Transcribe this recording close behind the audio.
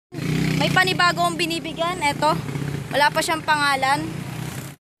May panibago akong binibigyan. Eto, wala pa siyang pangalan.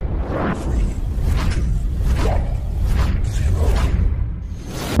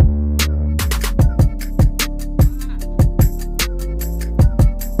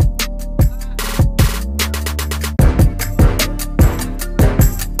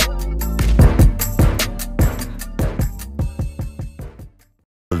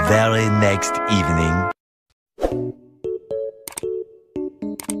 Very next evening.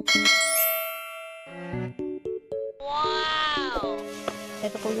 Wow!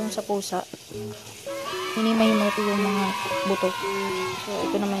 Ito po yung sa pusa. Hinimay-himay po yung mga buto. So,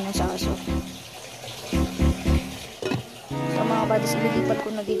 ito naman yung sa aso. So, mga buddies, ililipat ko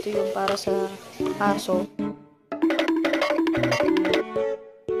na dito yung para sa aso.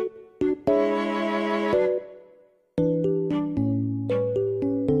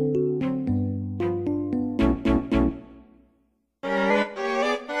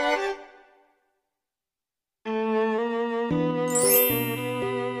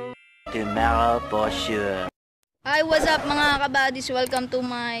 Tomorrow for sure. Hi, what's up mga kabadis? Welcome to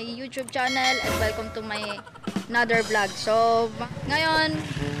my YouTube channel and welcome to my another vlog. So, ngayon,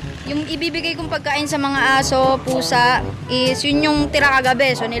 yung ibibigay kong pagkain sa mga aso, pusa, is yun yung tira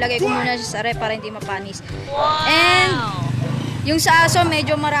kagabi. So, nilagay ko muna siya sa ref para hindi mapanis. And, yung sa aso,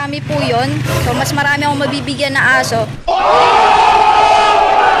 medyo marami po yun. So, mas marami akong mabibigyan na aso.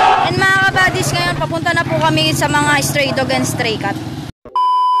 And mga kabadis, ngayon, papunta na po kami sa mga stray dog and stray cat.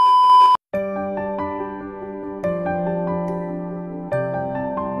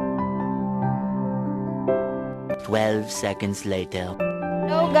 12 seconds later.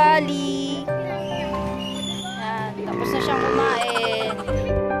 Hello, GALIE! Yan, tapos na siyang kumain.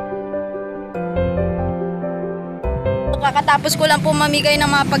 Kakatapos ko lang po mamigay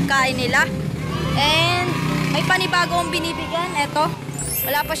ng mga pagkain nila. And may panibago akong binibigyan. Eto,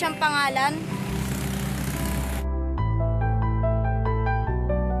 wala pa siyang pangalan.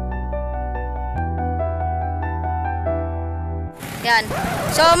 Yan.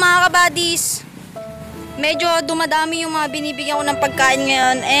 So mga kabadis, medyo dumadami yung mga binibigyan ko ng pagkain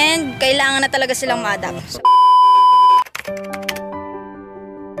ngayon and kailangan na talaga silang ma-adapt. So,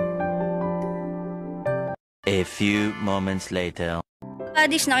 a few moments later.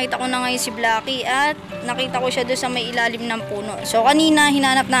 Buddies, nakita ko na ngayon si Blacky at nakita ko siya doon sa may ilalim ng puno. So kanina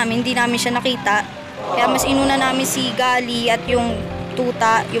hinanap namin, hindi namin siya nakita. Kaya mas inuna namin si GALIE at yung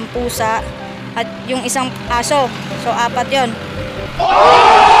tuta, yung pusa at yung isang aso. So 4 yon.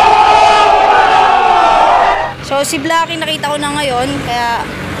 So si Blacky nakita ko na ngayon, kaya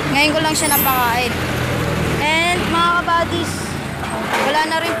ngayon ko lang siya napakain. And mga kabadis, wala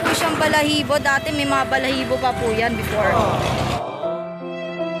na rin po siyang balahibo. Dati may mga balahibo pa po yan before.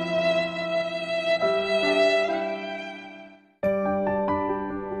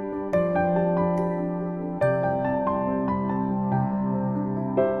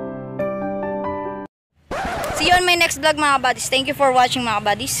 See you on my next vlog mga kabadis. Thank you for watching mga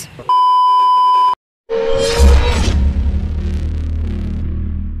kabadis.